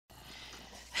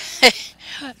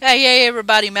Hey,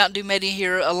 everybody, Mntdewmania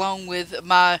here, along with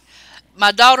my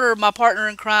daughter, my partner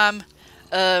in crime,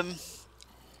 um,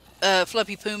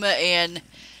 Fluffy Puma, and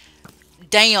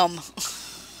damn,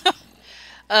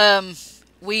 um,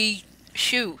 we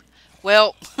shoot.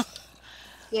 Well,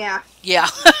 Yeah. yeah,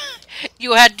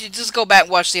 you had to just go back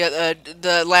and watch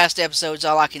the last episodes.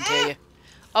 All I can tell you.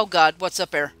 Oh God, what's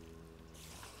up there?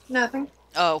 Nothing.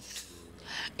 Oh,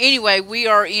 anyway, we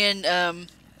are in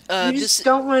You this. just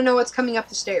don't want to know what's coming up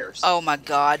the stairs. Oh my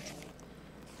God.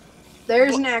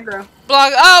 There's an aggro.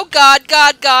 Blog. Oh God,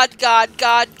 God, God, God,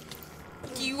 God.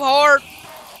 You whore.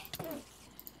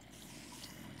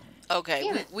 Okay,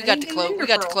 Damn it. we I got didn't to get an close. ender We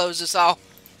got to pearl. close this off.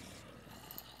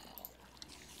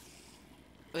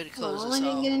 We had to close Oh, I this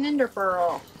didn't off. get an ender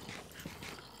pearl.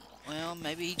 Well,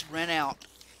 maybe he's ran out.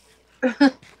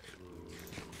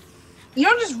 You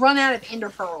don't just run out of ender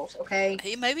pearls, okay?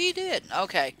 Maybe he did.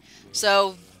 Okay,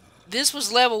 so this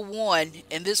was level 1,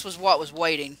 and this was what was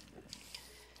waiting.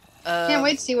 Can't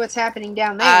wait to see what's happening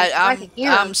down there. I can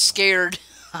hear I'm them. scared.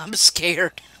 I'm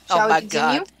scared. Shall Oh we my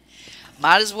continue? God.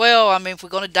 Might as well. I mean, if we're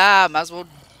gonna die, might as well.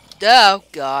 Oh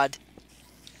God.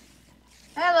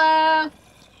 Hello.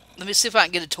 Let me see if I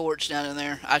can get a torch down in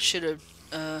there. I should have.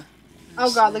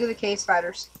 Oh God, look at the cave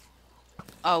spiders.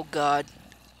 Oh God.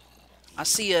 I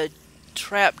see a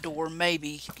trapdoor.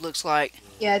 Maybe looks like.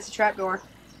 Yeah, it's a trapdoor.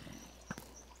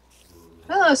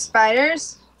 Hello,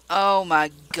 spiders. Oh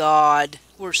my God.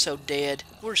 We're so dead.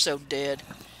 We're so dead.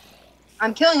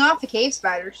 I'm killing off the cave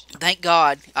spiders. Thank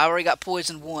God. I already got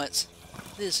poisoned once.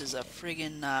 This is a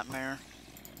friggin' nightmare.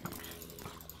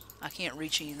 I can't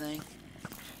reach anything.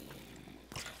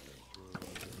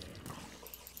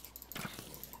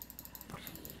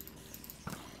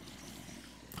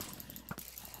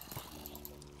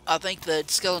 I think the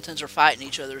skeletons are fighting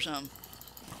each other or something.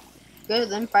 Good, let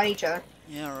them fight each other.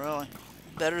 Yeah, really.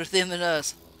 Better them than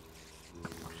us.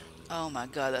 Oh my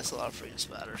God, that's a lot of freaking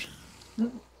spiders.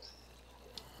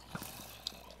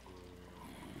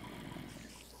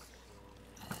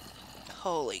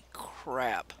 Holy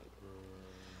crap.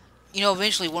 You know,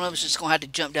 eventually one of us is going to have to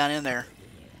jump down in there.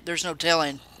 There's no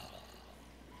telling.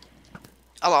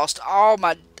 I lost all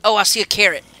my... Oh, I see a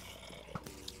carrot.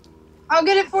 I'll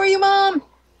get it for you, Mom.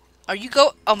 Are you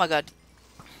go... Oh my God.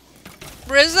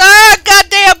 Where's... Ah,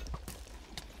 goddamn!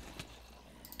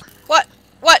 What?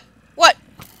 What? What?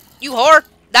 You whore!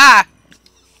 Die!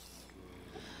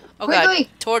 Oh Quickly.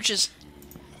 God. Torches.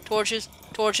 Torches.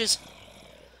 Torches.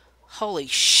 Holy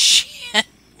shit.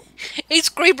 These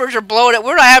creepers are blowing it.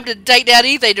 We're not having to take down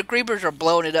anything. The creepers are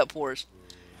blowing it up for us.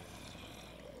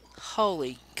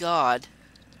 Holy God.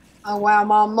 Oh wow,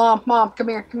 Mom, come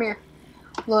here.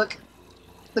 Look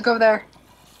over there.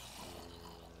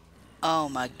 Oh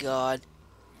my God.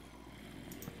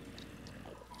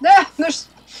 Ah, there's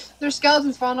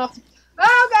skeletons falling off.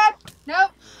 Oh God,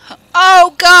 nope.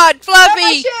 Oh God, Grab my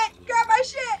Fluffy! shit! Grab my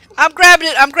shit! I'm grabbing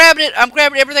it. I'm grabbing it. I'm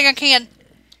grabbing everything I can.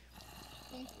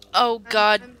 Oh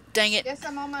God, dang it. Guess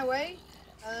I'm on my way.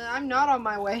 I'm not on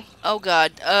my way. Oh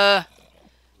God.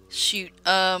 Shoot.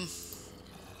 Can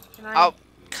I? I'll.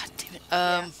 God damn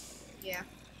it. Yeah.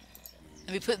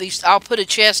 Let me put these. I'll put a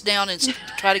chest down and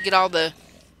try to get all the.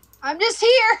 I'm just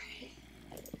here.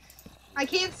 I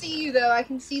can't see you though. I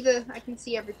can see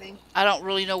everything. I don't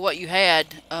really know what you had.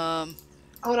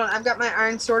 Hold on, I've got my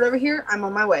iron sword over here. I'm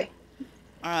on my way.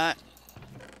 All right.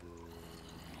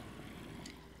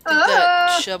 I think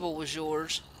that shovel was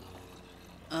yours.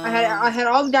 I had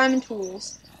all the diamond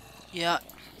tools. Yeah.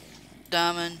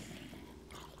 Diamond.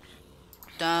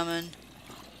 Diamond.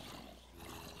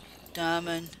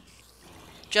 Diamond.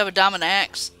 Do you have a diamond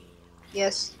axe?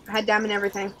 Yes, I had diamond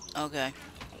everything. Okay.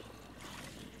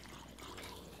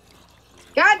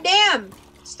 God damn!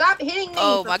 Stop hitting me!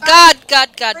 Oh for my 5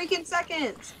 God! God! freaking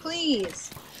seconds, please.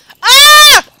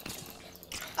 Ah!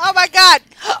 Oh my God!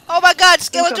 Oh my God!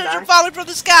 Skeletons die. are falling from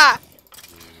the sky.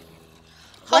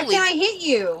 Why Holy! can't I hit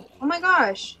you? Oh my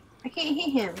gosh, I can't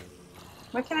hit him.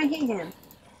 Why can't I hit him?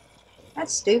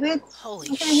 That's stupid. Holy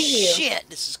Why can't I hit you? shit!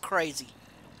 This is crazy.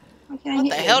 Why can't I What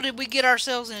hit the you? hell did we get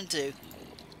ourselves into?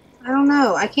 I don't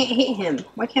know. I can't hit him.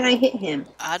 Why can't I hit him?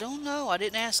 I don't know. I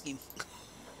didn't ask him.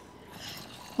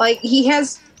 Like, he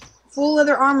has full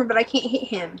leather armor, but I can't hit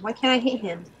him. Why can't I hit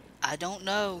him? I don't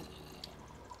know.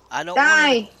 I don't.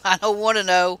 Die! I don't want to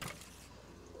know.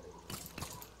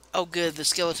 Oh, good. The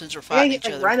skeletons are I gotta fighting get each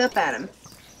like, other. right up at him.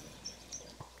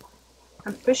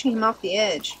 I'm pushing him off the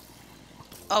edge.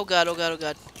 Oh God! Oh God! Oh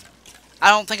God! I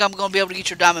don't think I'm gonna be able to get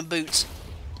your diamond boots.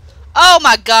 Oh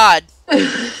my God!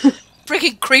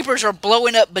 Freaking creepers are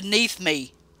blowing up beneath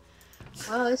me.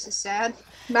 Well, this is sad.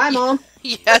 Bye, Mom.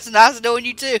 Yeah, it's nice knowing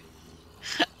you too.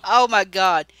 Oh my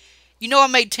God. You know I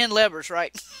made 10 levers,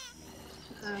 right?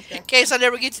 In Okay. case I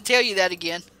never get to tell you that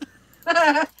again.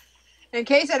 In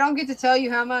case I don't get to tell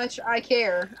you how much I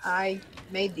care, I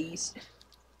made these.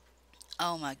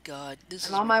 Oh my God. This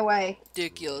I'm is on my way.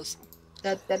 ridiculous.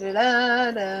 Da da da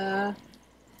da da.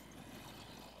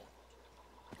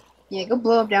 Yeah, go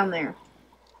blow up down there.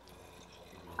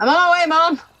 I'm on my way,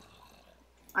 Mom.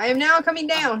 I am now coming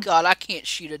Oh down. God, I can't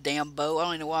shoot a damn bow. I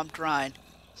don't even know why I'm trying.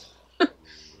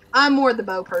 I'm more the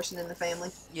bow person in the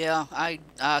family. Yeah, I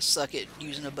suck at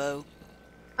using a bow.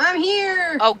 I'm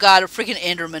here. Oh God, a freaking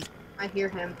Enderman. I hear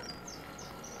him.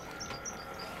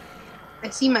 I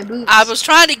see my I boots. was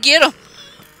trying to get him.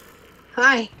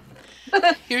 Hi.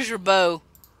 Here's your bow.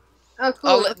 Oh,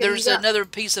 Oh, cool. Okay, you there's got. another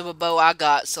piece of a bow I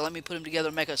got, so let me put them together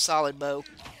and make a solid bow.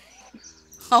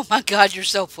 Oh my God, you're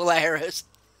so full of arrows.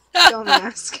 Don't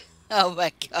ask. Oh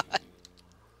my God,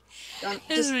 Don't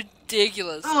this is just.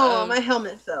 ridiculous. Oh, my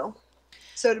helmet fell.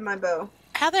 So did my bow.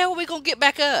 How the hell are we gonna get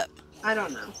back up? I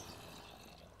don't know.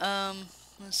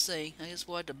 Let's see. I guess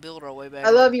we'll have to build our way back I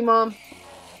up. love you, Mom.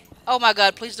 Oh my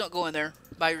God, please don't go in there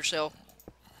by yourself.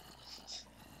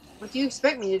 What do you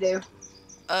expect me to do?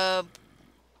 Uh,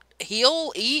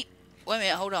 heal, eat. Wait a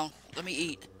minute, hold on. Let me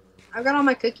eat. I've got all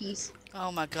my cookies.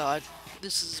 Oh my God,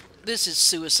 this is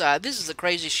suicide. This is the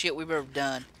craziest shit we've ever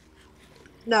done.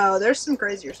 No, there's some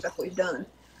crazier stuff we've done.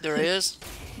 There is.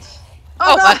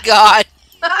 Oh, Oh my God.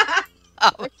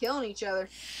 Oh, They're killing each other.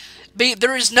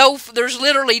 there's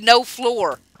literally no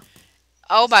floor.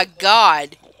 Oh my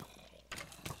God.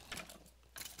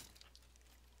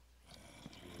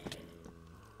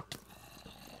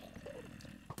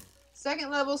 Second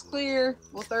level's clear.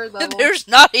 Well, third level. There's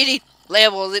not any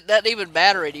levels. It doesn't even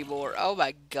matter anymore. Oh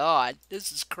my God.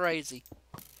 This is crazy.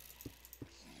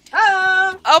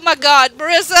 Ah! Oh my God,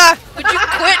 Marissa, would you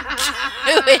quit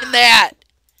doing that?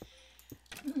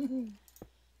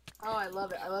 Oh, I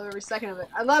love it. I love every second of it.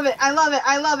 I love it. I love it.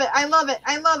 I love it. I love it.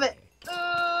 I love it.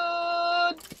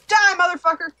 Die,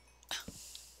 motherfucker.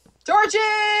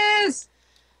 Torches!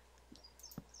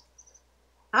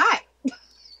 Hi.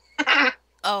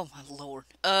 Oh my Lord.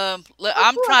 I'm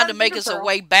cool, I trying got to a make Ender us a Pearl.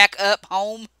 way back up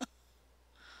home.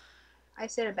 I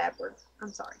said a bad word.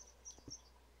 I'm sorry.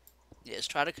 Yes,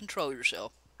 try to control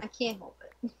yourself. I can't help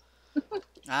it.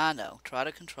 I know. Try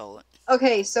to control it.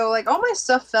 Okay, so like all my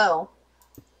stuff fell.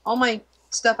 All my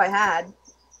stuff I had.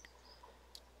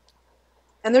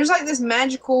 And there's like this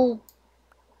magical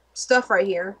stuff right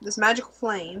here. This magical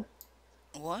flame.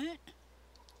 What?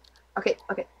 Okay,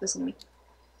 listen to me.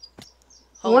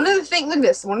 Hold One it. of the things, look at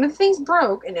this. One of the things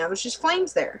broke, and now there's just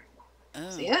flames there.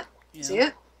 Oh, See it? yeah. See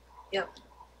it? Yep.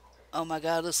 Oh my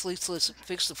God, let's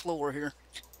fix the floor here.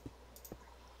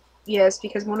 Yes,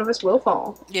 because one of us will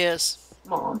fall. Yes,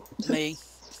 Mom. me.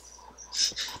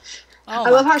 Oh I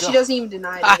love my how she God. doesn't even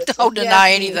deny it. I It's don't like,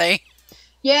 deny yeah, anything. Me.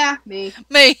 Yeah, me.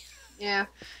 Me. Yeah.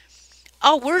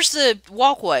 Oh, where's the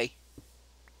walkway?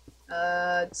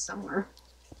 It's somewhere.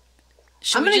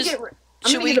 Should I'm we gonna just?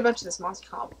 get a bunch of this mossy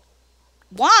cobble.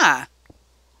 Why?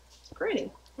 It's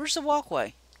pretty. Where's the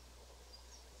walkway?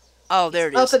 Oh, there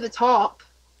it Up is. at the top.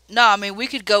 No, I mean we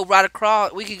could go right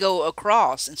across. We could go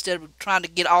across instead of trying to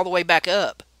get all the way back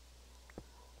up.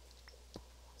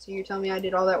 So you're telling me I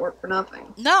did all that work for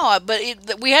nothing? No, but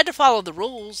we had to follow the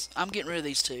rules. I'm getting rid of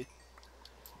these two.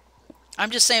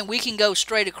 I'm just saying we can go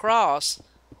straight across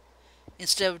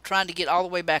instead of trying to get all the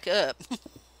way back up.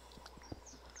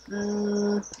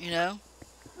 You know?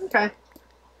 Okay.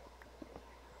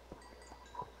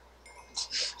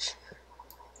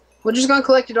 We're just gonna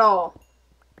collect it all.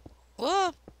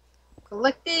 Well,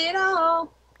 Collect it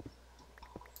all.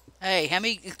 hey, how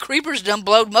many creepers done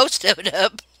blowed most of it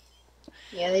up?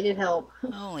 Yeah, they did help.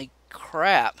 Holy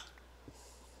crap.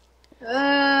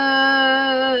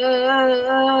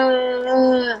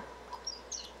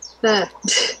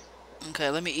 Okay,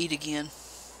 let me eat again.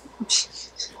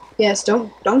 Yes,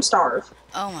 don't starve.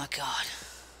 Oh my God.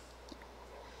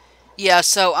 Yeah,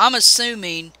 so I'm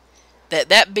assuming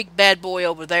that big bad boy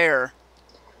over there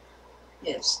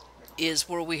Yes. is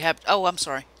where we have. Oh, I'm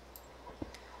sorry.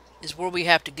 Is where we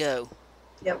have to go.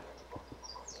 Yep.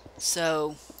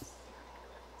 So,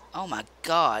 oh my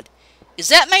God, is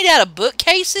that made out of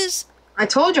bookcases? I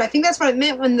told you. I think that's what it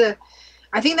meant when the.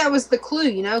 I think that was the clue.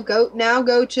 You know,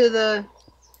 go to the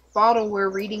bottle where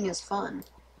reading is fun.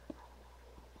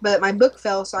 But my book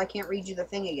fell, so I can't read you the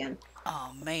thing again.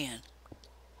 Oh man.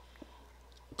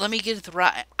 Let me get it the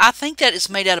right. I think that it's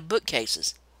made out of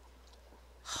bookcases.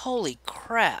 Holy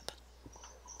crap.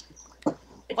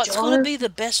 What's going to be the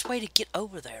best way to get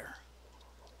over there?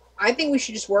 I think we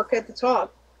should just work at the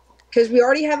top. Because we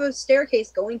already have a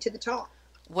staircase going to the top.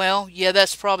 Well, yeah,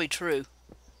 that's probably true.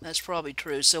 That's probably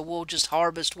true. So we'll just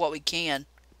harvest what we can.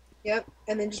 Yep,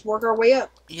 and then just work our way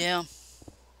up. Yeah.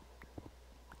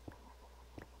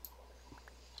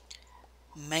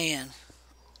 Man,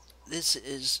 this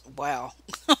is wow.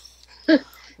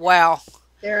 Wow.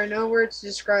 There are no words to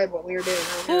describe what we are doing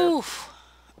right now. Whew.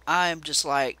 I am just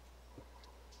like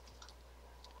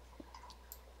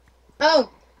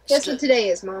Oh, guess what today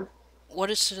is, Mom?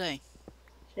 what is today?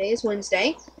 Today is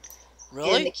Wednesday, and the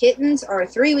Really? kittens are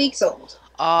 3 weeks old.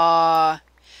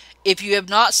 If you have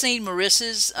not seen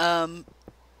Marissa's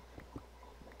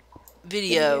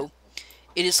video,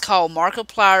 it is called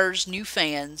Markiplier's New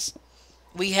Fans.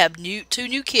 We have two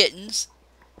new kittens,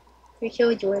 We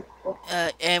kill joy.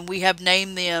 and we have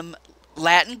named them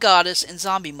Latin Goddess and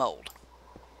Zombie Mold.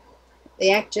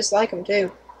 They act just like them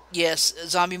too. Yes,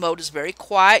 Zombie Mold is very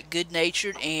quiet,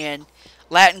 good-natured, and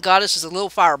Latin Goddess is a little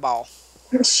fireball.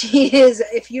 She is.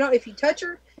 If you touch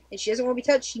her and she doesn't want to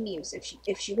be touched, she mews.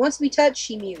 If she wants to be touched,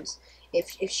 she mews.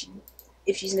 If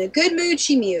she's in a good mood,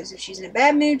 she mews. If she's in a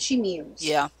bad mood, she mews.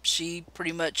 Yeah, she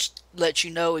pretty much lets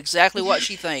you know exactly what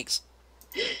she thinks.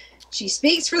 She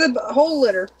speaks for the whole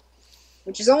litter,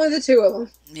 which is only the two of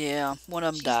them. Yeah, one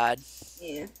of them died.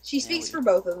 Yeah, she speaks for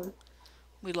both of them.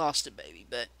 We lost a baby,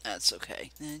 but that's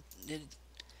okay.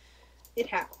 It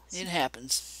happens. It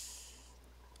happens.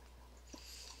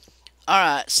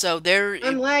 Alright, so there...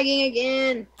 I'm lagging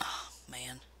again. Oh,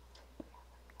 man.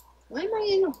 Why am I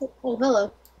in a hole? Oh,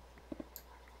 hello.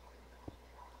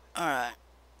 Alright.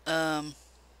 Boop,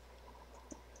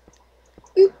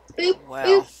 boop, Wow.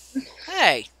 boop.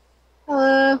 Hey.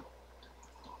 Hello.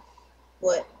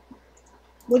 What?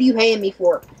 What are you paying me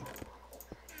for?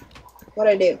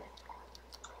 What'd I do?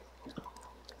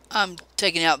 I'm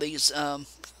taking out these, I'm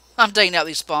taking out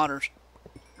these spawners.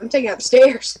 I'm taking out the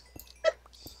stairs.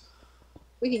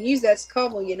 We can use that as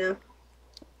cobble, you know.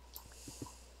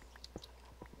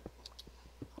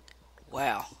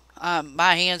 Wow.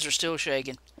 My hands are still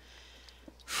shaking.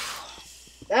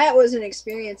 That was an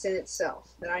experience in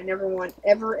itself that I never want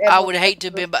ever. I would hate to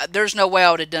have been, but there's no way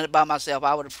I would have done it by myself.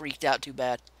 I would have freaked out too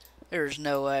bad. There's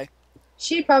no way.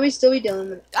 She'd probably still be dealing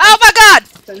with it. Oh my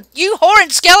God! You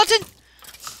horrid skeleton!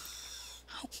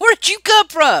 Where did you come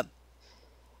from?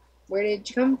 Where did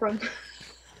you come from?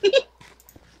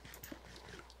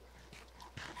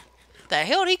 The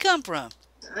hell did he come from?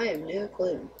 I have no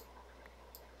clue.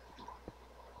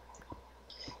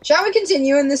 Shall we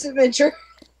continue in this adventure?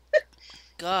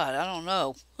 God, I don't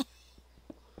know.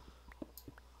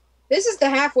 This is the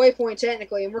halfway point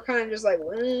technically, and we're kind of just like,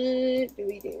 what do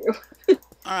we do? All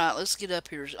right, let's get up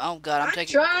here. Oh God, I'm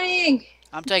trying.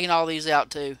 I'm taking all these out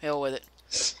too. Hell with it.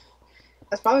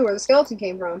 That's probably where the skeleton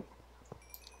came from.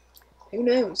 Who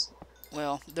knows?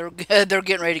 Well, they're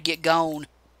getting ready to get gone.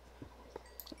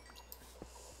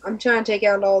 I'm trying to take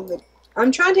out all the.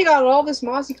 I'm trying to take out all this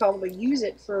mossy cobble to use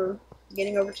it for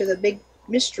getting over to the big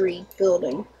mystery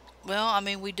building. Well, I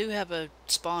mean, we do have a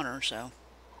spawner, so.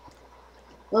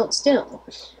 Well, still.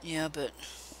 Yeah, but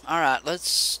all right,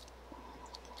 let's.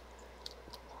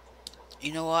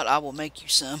 You know what? I will make you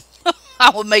some.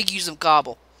 I will make you some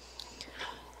cobble.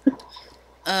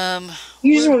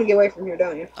 You just want to get away from here,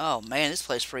 don't you? Oh man, this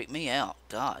place freaked me out.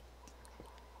 God.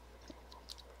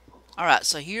 All right,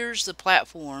 so here's the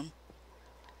platform.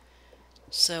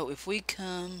 So if we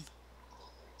come.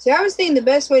 See, I was thinking the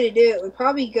best way to do it would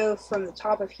probably go from the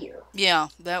top of here. Yeah,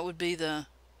 that would be the...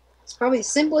 It's probably the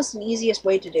simplest and easiest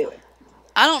way to do it.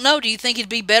 I don't know. Do you think it'd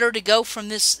be better to go from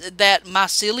that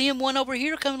mycelium one over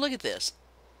here? Come look at this.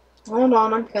 Hold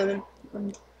on, I'm coming.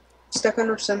 I'm stuck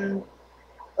under some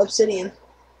obsidian.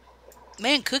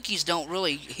 Man, cookies don't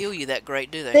really heal you that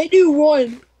great, do they? They do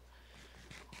one.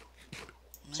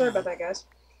 Sorry about that, guys.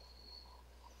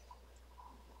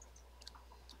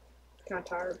 Kind of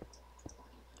tired.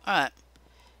 Alright.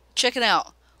 Check it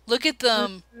out. Look at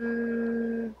the...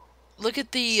 Look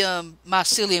at the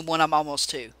mycelium one I'm almost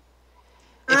to.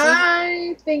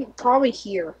 I think probably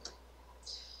here.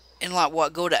 And like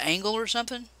what, go to angle or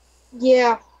something?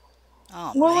 Yeah.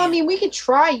 Oh, well, man. I mean, we could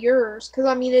try yours, because,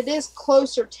 I mean, it is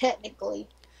closer technically.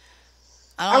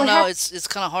 I don't know. It's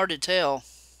kind of hard to tell.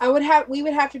 We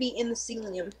would have to be in the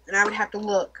celium, and I would have to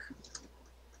look.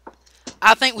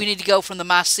 I think we need to go from the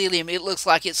mycelium. It looks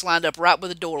like it's lined up right with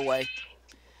the doorway.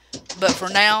 But for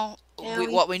now,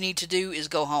 what we need to do is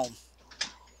go home.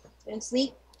 And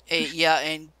sleep? Yeah,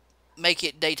 and make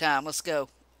it daytime. Let's go.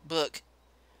 Book.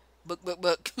 Book, book,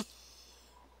 book.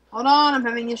 Hold on, I'm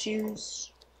having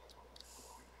issues.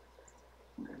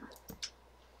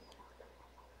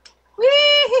 Whee!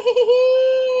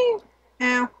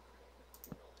 Ow.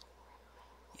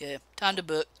 Yeah, time to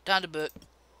book. Time to book.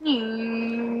 Hey,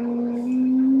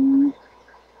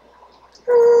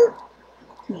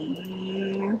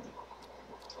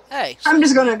 I'm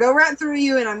just gonna go right through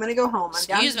you, and I'm gonna go home.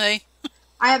 excuse me.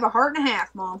 I have a heart and a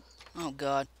half, Mom. Oh,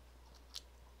 God.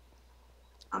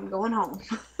 I'm going home.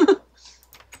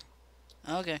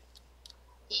 Okay.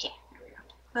 Yeah.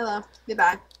 Hello.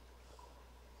 Goodbye.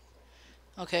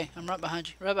 Okay, I'm right behind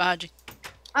you. Right behind you.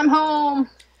 I'm home.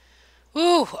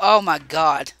 Ooh, oh my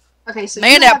God. Okay, so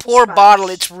Man, you that have a poor sponge. bottle,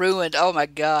 it's ruined. Oh my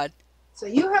God. So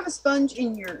you have a sponge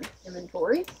in your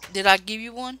inventory. Did I give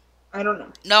you one? I don't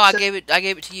know. No, I gave it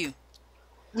to you.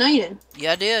 No, you didn't.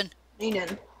 Yeah, I did. No, you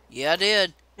didn't. Yeah, I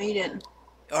did. No, you didn't.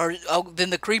 Or then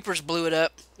the creepers blew it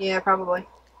up. Yeah, probably.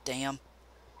 Damn.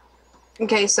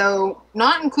 Okay, so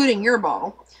not including your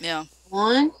bottle. Yeah.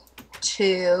 1,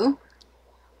 2,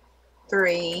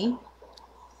 3,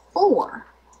 4.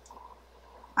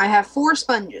 I have 4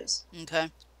 sponges.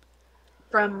 Okay.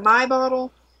 From my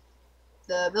bottle,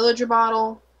 the villager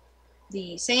bottle,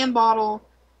 the sand bottle,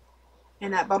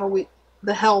 and that bottle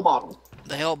the hell bottle.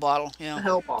 The hell bottle. Yeah. The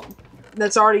hell bottle.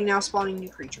 That's already now spawning new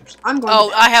creatures. I'm going Oh,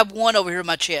 to bed. I have one over here in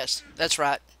my chest. That's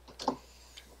right.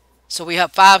 So we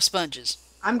have 5 sponges.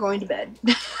 I'm going to bed.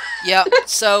 Yep.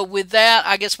 So with that,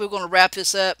 I guess we're going to wrap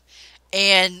this up.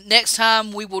 And next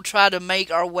time we will try to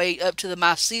make our way up to the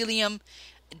mycelium,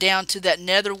 down to that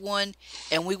nether one,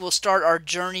 and we will start our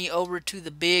journey over to the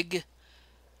big,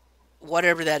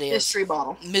 whatever that is. Mystery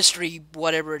bottle. Mystery,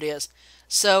 whatever it is.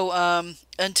 So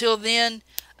until then,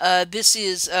 this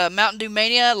is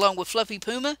Mntdewmania along with Fluffy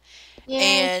Puma. Yay.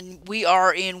 And we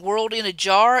are in World in a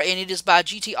Jar, and it is by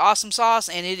GT Awesome Sauce,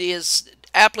 and it is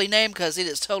aptly named because it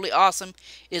is totally awesome.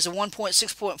 It is a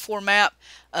 1.6.4 map.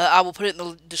 I will put it in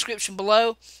the description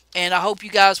below, and I hope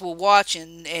you guys will watch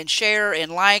and share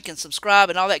and like and subscribe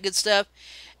and all that good stuff.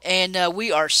 And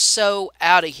we are so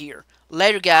out of here.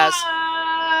 Later, guys. Bye.